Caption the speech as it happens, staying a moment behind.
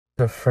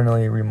A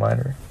friendly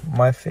reminder,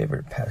 my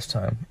favorite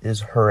pastime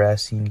is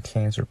harassing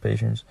cancer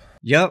patients.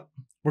 Yup,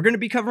 we're going to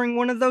be covering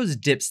one of those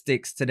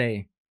dipsticks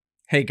today.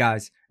 Hey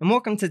guys, and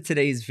welcome to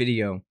today's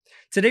video.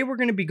 Today we're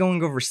going to be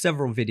going over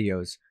several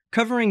videos,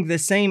 covering the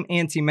same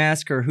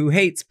anti-masker who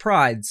hates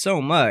Pride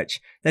so much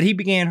that he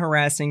began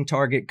harassing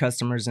Target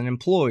customers and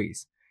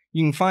employees.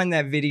 You can find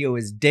that video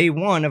as day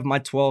 1 of my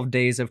 12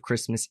 Days of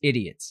Christmas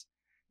Idiots.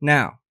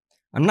 Now,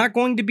 I'm not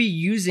going to be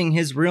using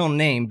his real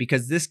name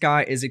because this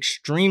guy is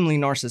extremely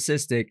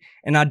narcissistic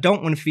and I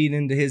don't want to feed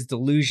into his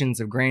delusions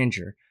of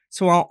grandeur,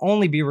 so I'll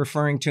only be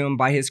referring to him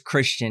by his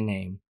Christian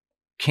name,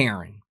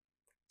 Karen.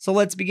 So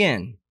let's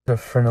begin. A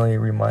friendly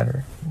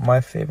reminder, my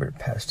favorite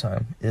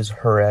pastime is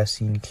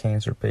harassing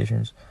cancer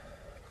patients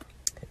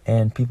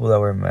and people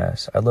that wear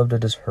masks. I love to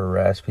just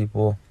harass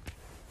people,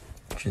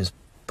 just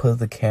put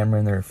the camera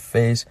in their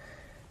face,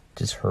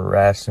 just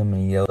harass them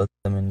and yell at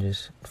them and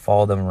just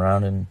follow them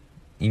around, and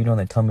even when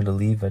they tell me to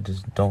leave, I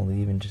just don't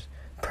leave and just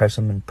press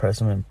them and press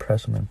them and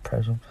press them and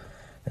press them.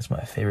 That's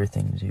my favorite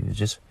thing to do, is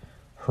just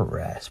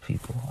harass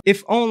people.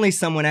 If only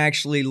someone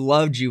actually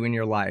loved you in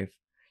your life.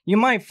 You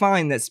might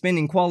find that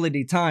spending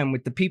quality time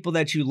with the people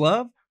that you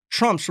love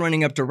trumps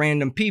running up to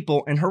random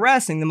people and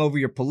harassing them over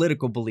your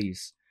political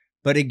beliefs.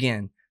 But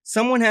again,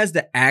 someone has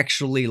to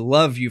actually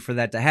love you for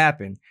that to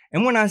happen.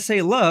 And when I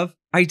say love,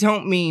 I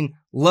don't mean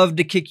love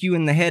to kick you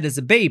in the head as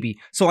a baby.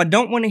 So I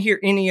don't want to hear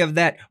any of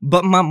that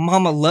 "but my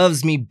mama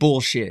loves me"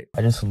 bullshit.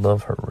 I just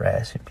love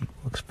harassing people,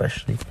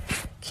 especially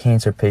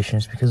cancer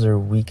patients, because they're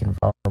weak and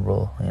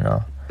vulnerable,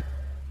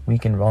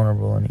 weak and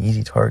vulnerable and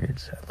easy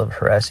targets. I love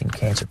harassing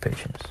cancer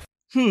patients.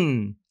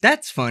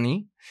 That's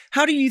funny.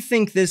 How do you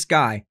think this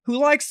guy, who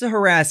likes to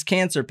harass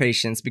cancer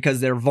patients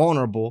because they're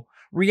vulnerable,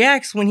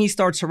 reacts when he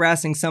starts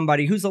harassing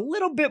somebody who's a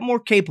little bit more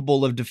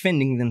capable of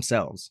defending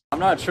themselves? I'm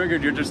not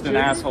triggered, you're just an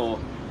asshole.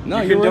 No,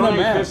 you you're can wearing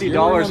a donate mask.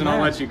 $50 and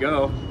I'll let you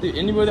go. Dude,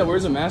 anybody that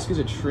wears a mask is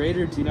a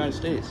traitor to the United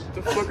States. What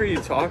the fuck are you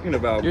talking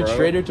about, You're bro? a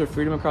traitor to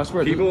freedom across the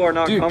world. People are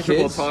not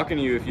comfortable kids, talking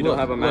to you if you don't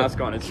have a mask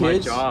on. It's my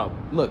job.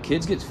 Look,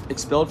 kids get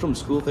expelled from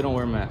school if they don't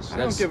wear masks. I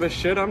don't give a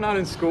shit. I'm not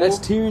in school. That's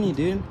tyranny,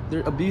 dude.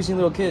 They're abusing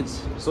little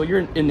kids. So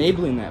you're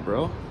enabling that,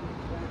 bro.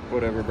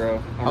 Whatever, bro.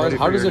 How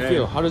does it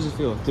feel? How does it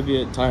feel to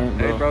be a tyrant,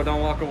 bro? Hey, bro,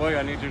 don't walk away.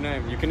 I need your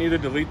name. You can either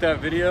delete that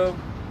video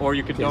or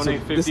you can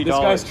donate $50. This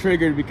guy's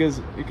triggered because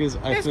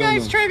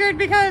triggered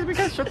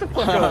because shut the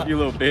fuck up, you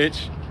little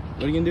bitch.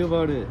 What are you gonna do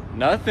about it?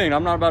 Nothing.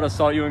 I'm not about to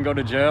assault you and go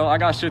to jail. I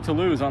got shit to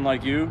lose,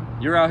 unlike you.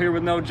 You're out here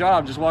with no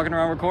job, just walking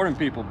around recording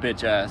people,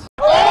 bitch ass.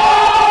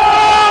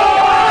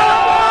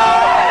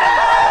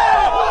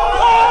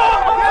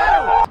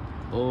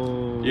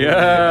 Oh.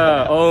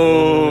 Yeah.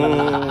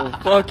 Oh.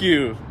 Fuck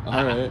you.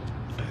 All right.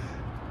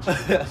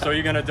 So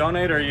you gonna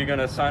donate or are you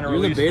gonna sign a You're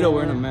release? the beta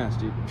wearing a mask,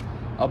 dude.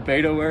 A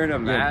beta wearing a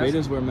mask? Yeah,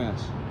 betas wear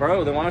masks.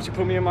 Bro, then why don't you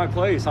put me in my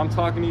place? I'm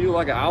talking to you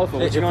like an alpha.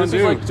 What you gonna do?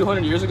 If this was like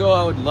 200 years ago,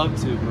 I would love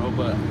to, bro,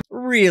 but...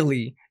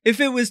 Really? If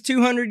it was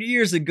 200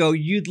 years ago,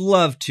 you'd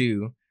love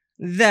to?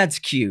 That's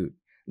cute.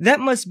 That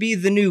must be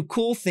the new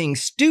cool thing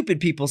stupid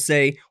people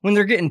say when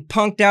they're getting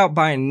punked out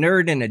by a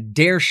nerd in a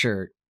Dare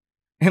shirt.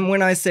 And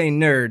when I say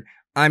nerd,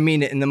 I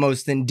mean it in the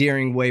most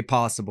endearing way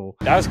possible.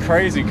 That's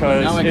crazy,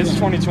 because it's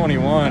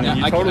 2021 and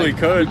you totally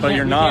could, but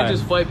you're not. You can't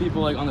just fight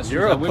people like on the street.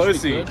 You're a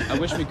pussy. I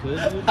wish we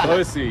could, dude.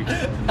 Pussy.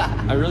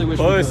 I really wish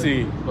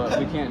pussy. we could, but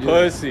we can't do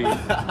pussy. it.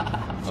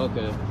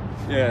 Okay.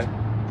 Yeah.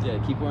 Yeah,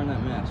 keep wearing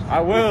that mask.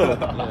 I will.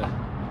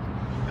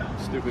 Yeah.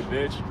 Stupid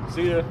bitch.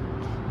 See ya.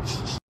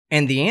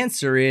 And the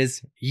answer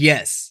is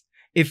yes.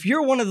 If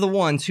you're one of the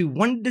ones who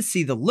wanted to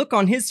see the look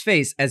on his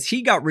face as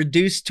he got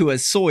reduced to a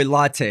soy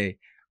latte,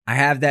 I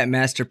have that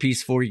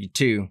masterpiece for you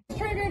too.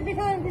 Triggered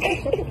because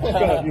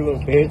shut up, you little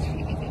bitch.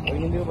 What are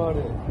you gonna do about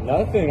it?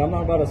 Nothing. I'm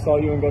not about to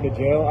assault you and go to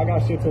jail. I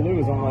got shit to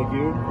lose, unlike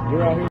you.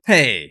 You're out here.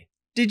 Hey,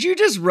 did you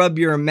just rub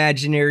your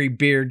imaginary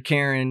beard,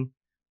 Karen?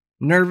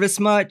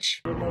 Nervous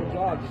much? You have no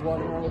job, just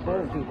walking around with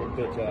bird people,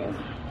 bitch ass.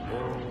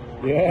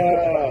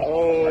 Yeah.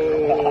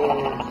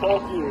 Oh,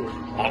 fuck you.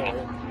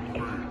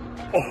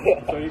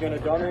 So you gonna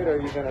donate or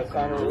are you gonna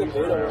sign a release?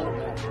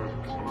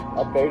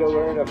 A beta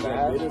wearing a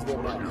mask?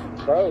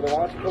 Bro, then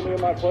why don't you put me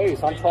in my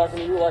place? I'm talking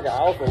to you like an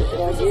alpha. What you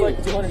gonna do?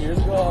 Like 200 years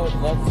ago, I would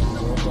love to,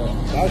 but...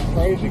 That's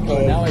crazy,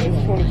 because now it's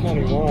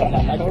 2021.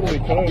 I totally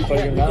could,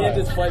 but you're not. You can't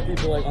just fight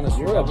people like on the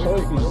street. You're a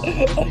pussy.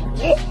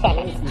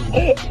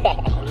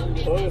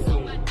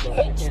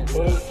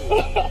 Pussy.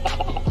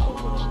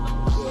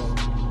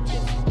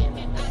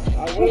 I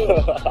will.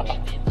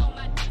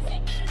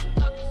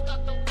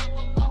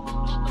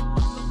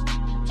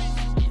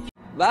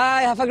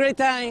 Bye, have a great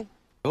time.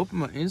 I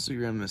opened my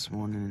Instagram this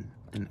morning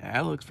and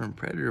Alex from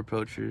Predator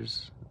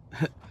Poachers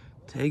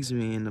tags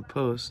me in the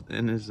post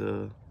and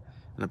and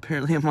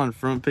apparently I'm on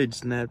front page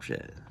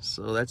Snapchat.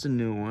 So that's a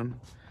new one.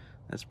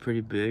 That's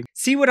pretty big.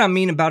 See what I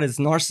mean about his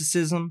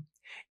narcissism?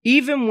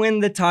 Even when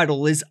the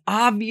title is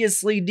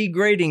obviously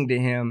degrading to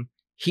him,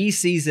 he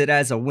sees it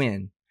as a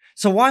win.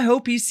 So I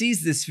hope he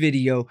sees this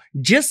video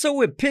just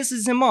so it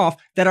pisses him off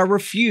that I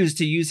refuse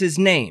to use his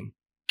name.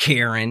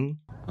 Karen.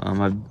 I've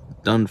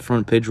done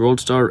front page World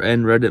Star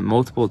and Reddit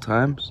multiple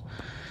times.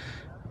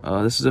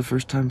 This is the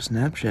first time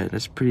Snapchat.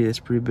 That's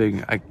pretty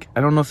big. I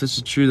don't know if this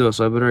is true though,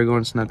 so I better go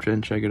on Snapchat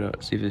and check it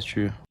out, see if it's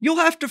true. You'll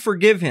have to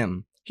forgive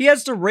him. He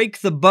has to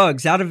rake the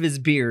bugs out of his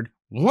beard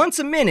once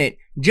a minute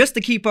just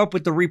to keep up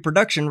with the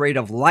reproduction rate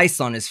of lice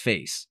on his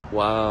face.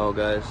 Wow,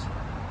 guys,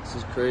 this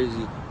is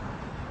crazy.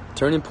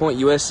 Turning Point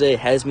USA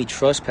has me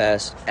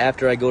trespassed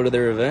after I go to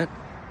their event.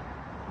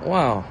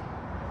 Wow.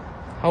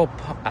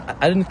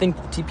 I didn't think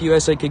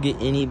TPUSA could get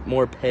any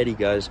more petty,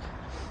 guys.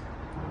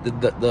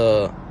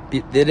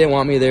 They didn't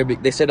want me there.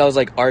 They said I was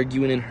like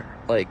arguing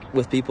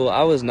with people.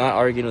 I was not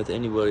arguing with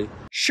anybody.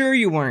 Sure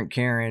you weren't,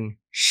 Karen.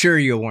 Sure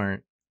you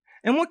weren't.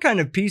 And what kind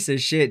of piece of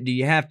shit do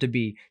you have to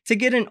be to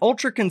get an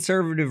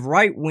ultra-conservative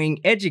right-wing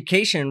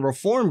education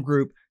reform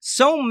group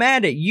so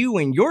mad at you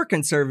and your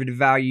conservative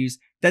values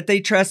that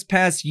they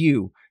trespass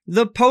you,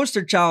 the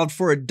poster child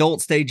for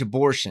adult-stage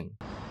abortion?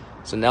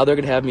 So now they're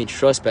going to have me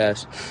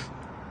trespass.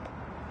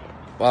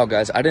 Wow,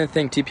 guys, I didn't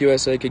think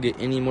TPUSA could get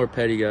any more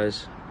petty,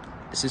 guys.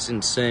 This is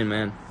insane,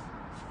 man.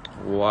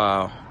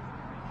 Wow.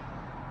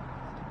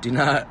 Do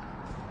not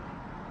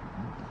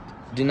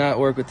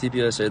work with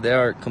TPUSA. They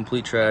are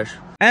complete trash.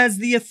 As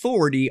the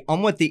authority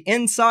on what the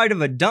inside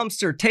of a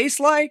dumpster tastes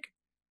like,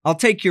 I'll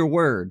take your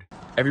word.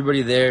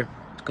 Everybody there is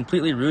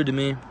completely rude to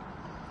me,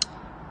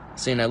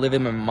 saying I live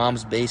in my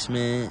mom's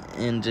basement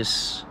and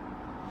just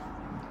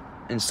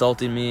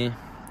insulting me.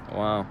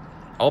 Wow.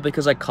 All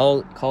because I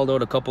called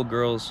out a couple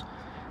girls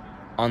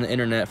on the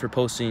internet for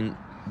posting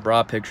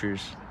bra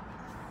pictures,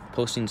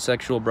 posting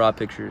sexual bra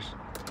pictures,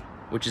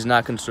 which is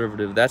not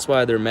conservative. That's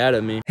why they're mad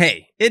at me.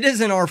 Hey, it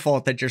isn't our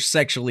fault that you're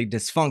sexually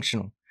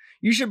dysfunctional.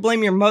 You should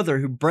blame your mother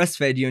who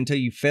breastfed you until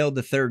you failed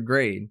the 3rd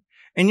grade.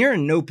 And you're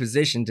in no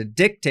position to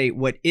dictate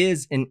what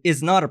is and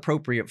is not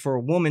appropriate for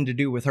a woman to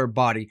do with her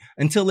body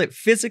until it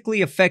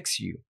physically affects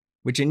you,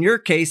 which in your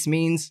case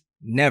means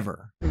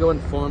never. We're going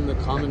to inform the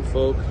common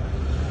folk,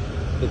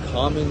 the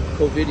common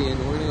COVIDian.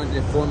 We're going to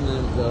inform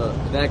them the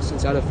vaccine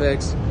side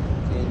effects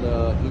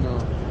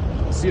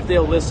and, see if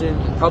they'll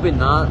listen. Probably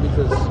not,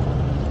 because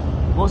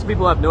most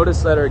people I've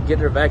noticed that are getting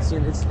their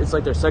vaccine, it's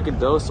like their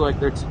 2nd dose, so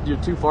like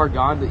you're too far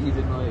gone to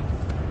even like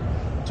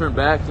turn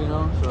back, so,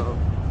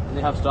 and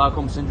they have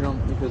Stockholm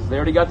syndrome because they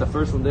already got the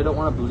 1st one. They don't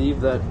want to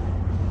believe that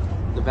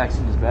the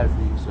vaccine is bad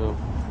for you. So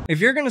if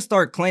you're going to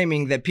start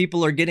claiming that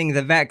people are getting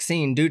the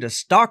vaccine due to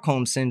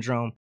Stockholm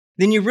syndrome,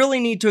 then you really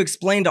need to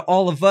explain to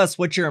all of us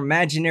what your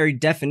imaginary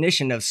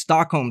definition of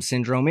Stockholm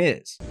syndrome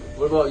is.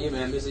 What about you,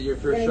 man? Is it your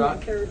 1st shot?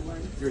 My 3rd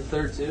one. Your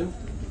 3rd too?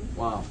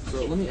 Wow.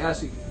 So let me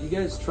ask you, do you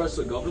guys trust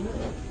the government?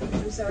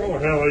 I'm sorry. Oh,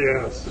 hell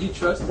yes. Do you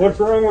trust What's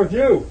wrong with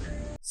you?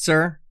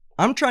 Sir,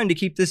 I'm trying to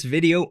keep this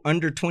video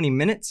under 20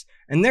 minutes,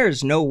 and there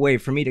is no way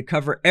for me to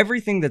cover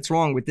everything that's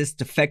wrong with this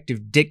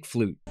defective dick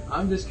flute.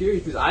 I'm just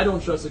curious because I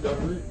don't trust the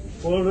government.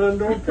 Well, then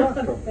don't trust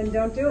them. Then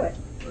don't do it.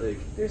 Like,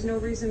 There's no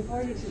reason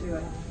for you to do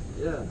it.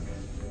 yeah.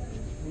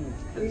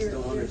 I just don't You're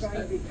going to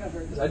understand. be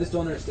covered. 'Cause I just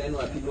don't understand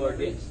why people are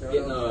getting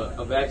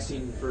a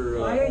vaccine for.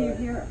 Why are you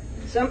here?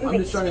 Something I'm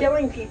that's just trying to-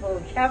 killing people.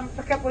 Have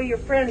a couple of your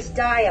friends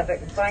die of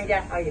it and find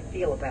out how you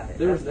feel about it.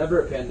 There was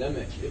never a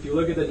pandemic. If you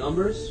look at the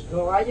numbers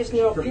Well, I just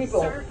know from,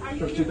 people.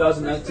 from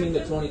 2019 to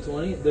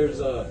 2020, there's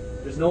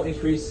no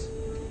increase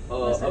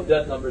of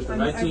death numbers from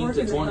 19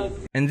 to 20.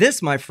 And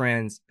this, my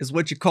friends, is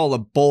what you call a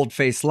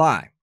bold-faced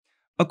lie.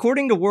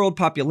 According to world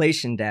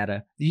population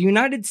data, the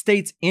United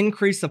States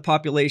increase of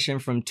population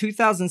from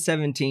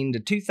 2017 to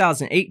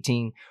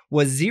 2018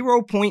 was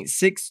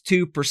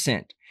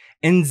 0.62%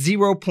 and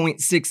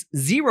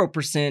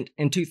 0.60%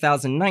 in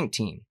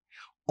 2019.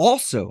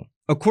 Also,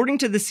 according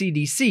to the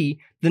CDC,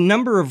 the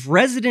number of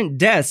resident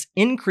deaths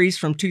increased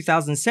from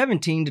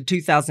 2017 to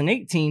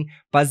 2018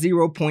 by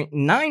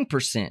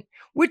 0.9%,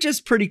 which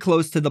is pretty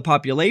close to the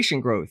population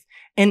growth,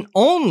 and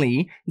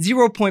only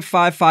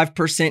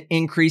 0.55%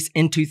 increase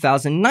in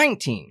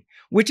 2019,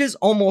 which is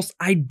almost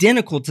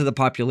identical to the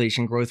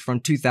population growth from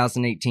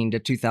 2018 to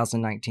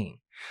 2019.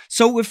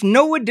 So if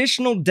no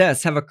additional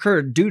deaths have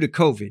occurred due to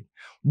COVID,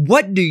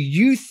 what do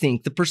you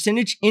think the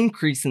percentage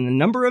increase in the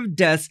number of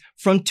deaths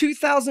from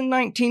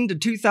 2019 to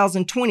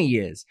 2020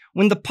 is,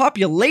 when the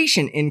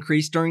population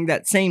increase during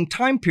that same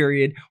time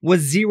period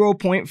was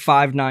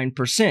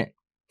 0.59%?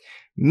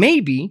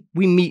 Maybe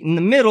we meet in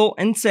the middle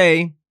and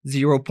say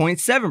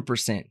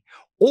 0.7%.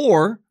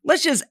 Or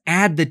let's just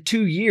add the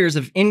 2 years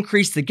of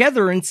increase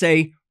together and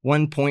say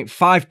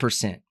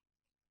 1.5%.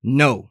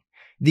 No.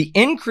 The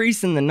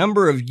increase in the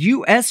number of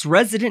U.S.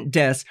 resident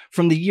deaths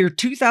from the year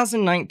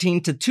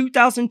 2019 to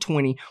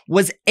 2020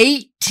 was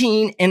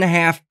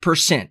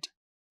 18.5%,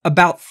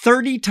 about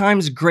 30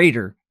 times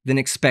greater than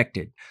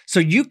expected.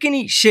 So you can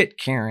eat shit,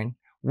 Karen.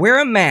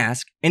 Wear a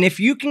mask, and if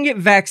you can get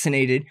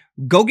vaccinated,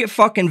 go get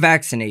fucking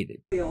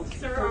vaccinated.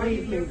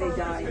 Believe me, they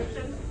died.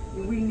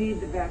 We need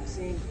the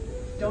vaccine.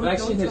 Don't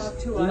Vaccine talk has, to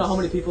do us. you know how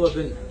many people have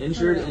been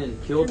injured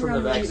and killed from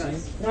the vaccine?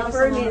 Not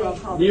very many.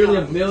 Nearly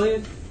 1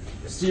 million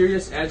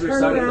serious adverse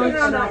side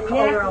effects. I'll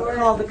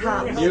call the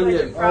cops. Nearly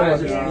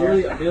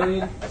a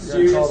million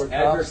serious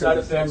adverse side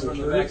effects from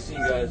the vaccine,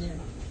 guys.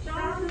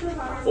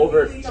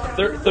 over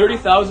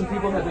 30,000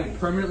 people have been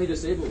permanently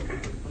disabled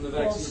from the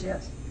vaccine.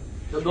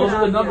 Those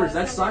are the numbers.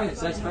 That's science.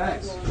 That's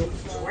facts.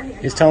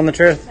 He's telling the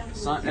truth.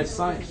 That's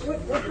science.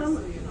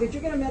 Did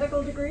you get a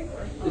medical degree?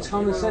 It's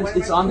common sense.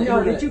 It's on the No,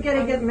 internet. did you get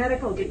a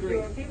medical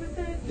degree?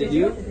 Did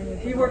you?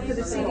 Do you work for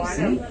the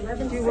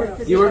CDC? Do You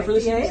work for the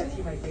FDA?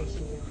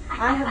 CDC?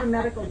 I have a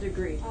medical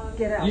degree.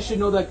 Get out. You should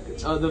know that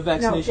the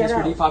vaccination is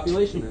for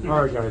depopulation.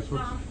 All right, guys.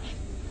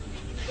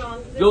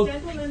 This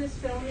gentleman is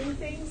filming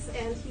things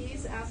and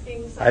he's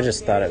asking some I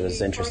just thought it was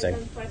very interesting.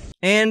 important questions.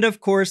 And of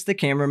course, the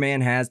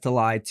cameraman has to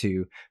lie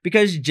too,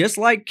 because just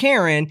like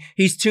Karen,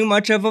 he's too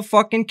much of a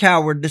fucking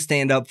coward to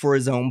stand up for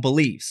his own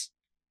beliefs.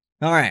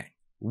 Alright,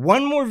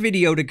 one more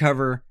video to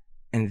cover,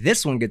 and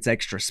this one gets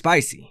extra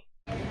spicy.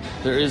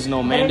 There is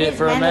no mandate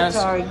for a mask.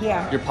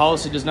 Yeah. Your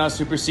policy does not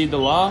supersede the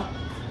law.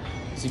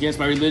 It's against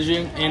my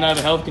religion, and I have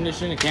a health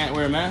condition. I can't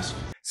wear a mask.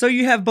 So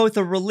you have both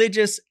a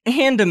religious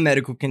and a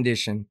medical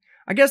condition.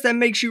 I guess that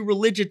makes you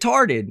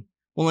religitarded.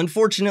 Well,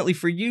 unfortunately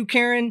for you,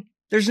 Karen,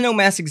 there's no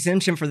mass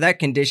exemption for that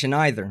condition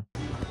either.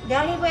 The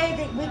only way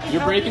that we can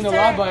You're help breaking you, the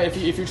law sir, by if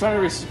you're trying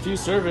to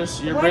refuse service,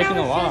 you're we're breaking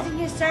the not law. refusing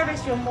your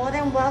service. You're more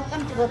than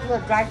welcome to go to a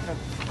drive-thru.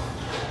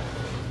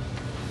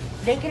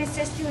 They can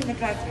assist you in the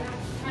drive-thru.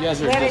 You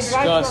guys are We have a drive-thru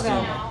disgusting.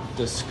 available.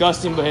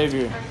 Disgusting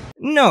behavior.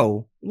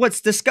 No,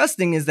 what's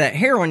disgusting is that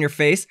hair on your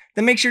face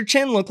that makes your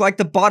chin look like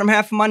the bottom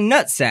half of my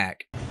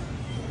nutsack. They're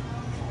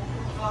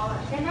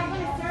not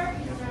going to serve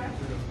you, sir.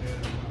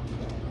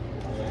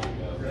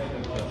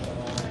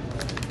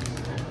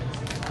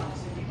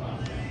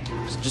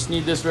 Just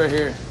need this right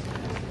here.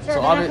 Sir, So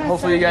they're not gonna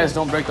hopefully you serve guys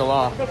don't break the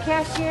law. The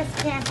cashiers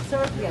can't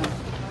serve you.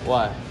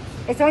 Why?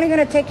 It's only going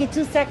to take you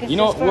 2 seconds. You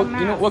know just for a what? You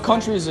know mask. what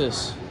country is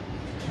this?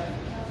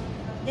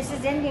 This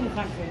is Indian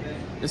country.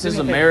 This is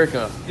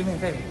America. Do me a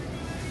favor.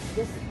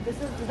 This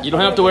is. You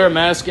don't have to wear a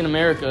mask in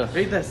America.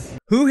 Read this.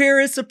 Who here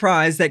is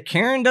surprised that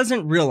Karen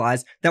doesn't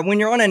realize that when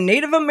you're on a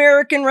Native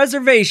American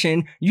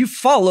reservation, you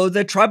follow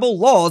the tribal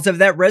laws of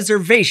that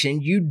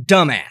reservation, you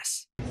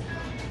dumbass?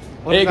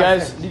 Hey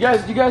guys, do you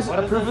guys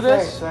approve of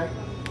this?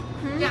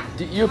 Yeah.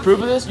 Do you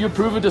approve of this? You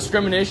approve of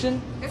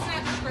discrimination? It's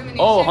not discrimination.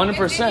 Oh, It's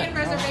 100%. Indian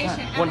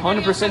reservation.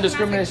 100%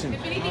 discrimination.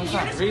 If anything,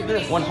 you're Read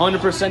this.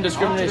 100%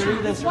 discrimination.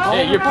 Read this.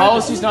 Hey, your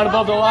policy's not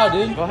above the law,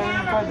 dude. Go ahead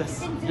and record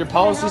this. Your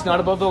policy's not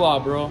above the law,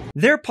 bro.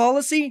 Their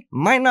policy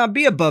might not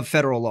be above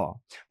federal law,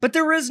 but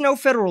there is no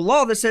federal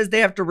law that says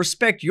they have to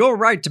respect your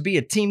right to be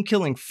a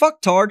team-killing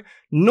fucktard,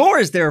 nor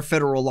is there a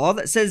federal law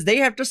that says they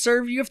have to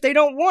serve you if they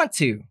don't want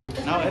to.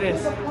 No, it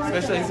is.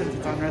 Especially since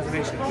it's on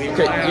reservation.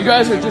 Okay, you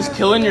guys are just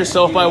killing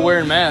yourself by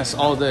wearing masks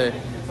all day.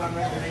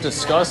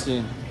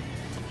 Disgusting.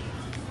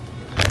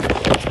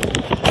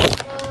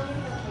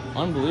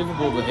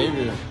 Unbelievable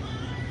behavior.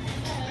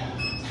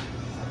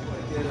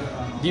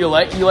 Do you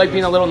like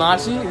being a little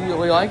Nazi? Do you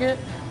like it?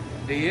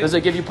 Do you? Does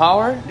it give you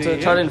power to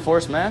you? try to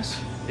enforce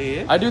masks? Do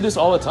you? I do this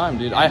all the time,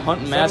 dude. I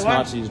hunt mass do I.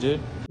 Nazis, dude.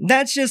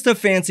 That's just a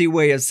fancy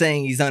way of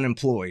saying he's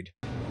unemployed.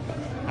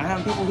 I have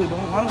people who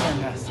don't want to wear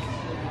masks.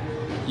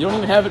 You don't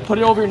even have it. Put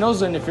it over your nose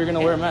then if you're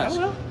gonna wear a mask.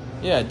 I will.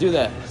 Yeah, do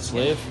that,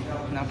 slave.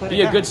 Now put it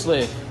Be a down. good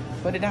slave.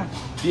 Put it down.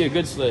 Be a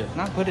good slave.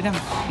 Now put it down.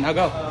 Now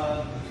go.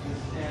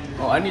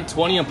 Oh, I need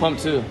 20 and pump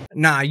too.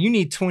 Nah, you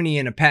need 20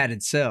 in a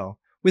padded cell,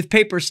 with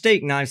paper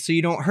steak knives so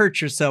you don't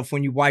hurt yourself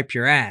when you wipe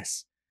your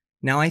ass.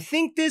 Now I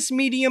think this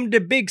medium to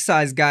big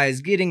size guy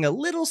is getting a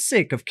little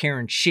sick of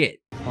Karen's shit.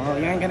 Well,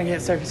 you ain't gonna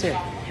get service here.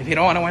 If you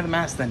don't want to wear the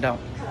mask, then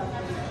don't.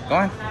 Go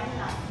on.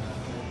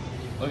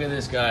 Look at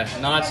this guy,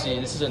 Nazi.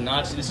 This is a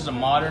Nazi. This is a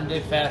modern day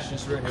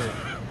fascist right here.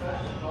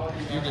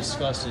 You're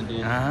disgusting,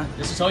 dude. Uh-huh.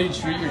 This is how you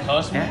treat your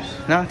customers?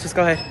 Yeah. No, just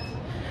go ahead.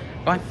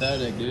 Go on.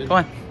 Pathetic, dude. Go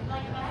on.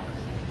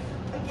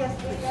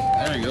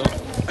 There you go.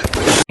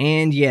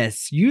 And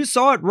yes, you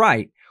saw it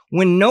right.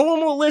 When no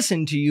one will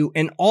listen to you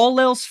and all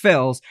else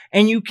fails,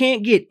 and you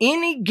can't get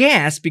any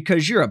gas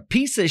because you're a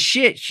piece of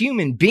shit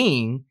human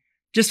being,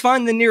 just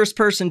find the nearest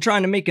person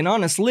trying to make an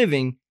honest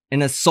living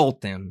and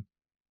assault them.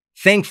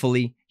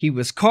 Thankfully, he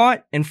was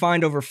caught and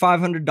fined over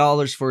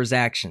 $500 for his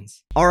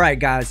actions. Alright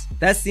guys,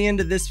 that's the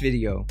end of this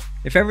video.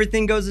 If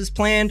everything goes as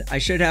planned, I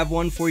should have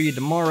one for you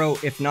tomorrow,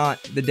 if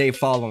not, the day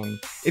following.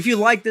 If you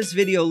liked this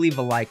video, leave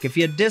a like. If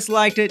you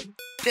disliked it,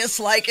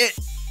 dislike it.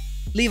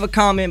 Leave a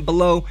comment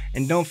below,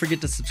 and don't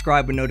forget to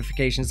subscribe with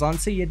notifications on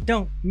so you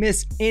don't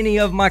miss any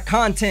of my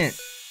content.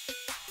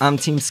 I'm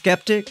Team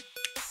Skeptic,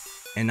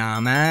 and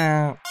I'm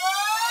out.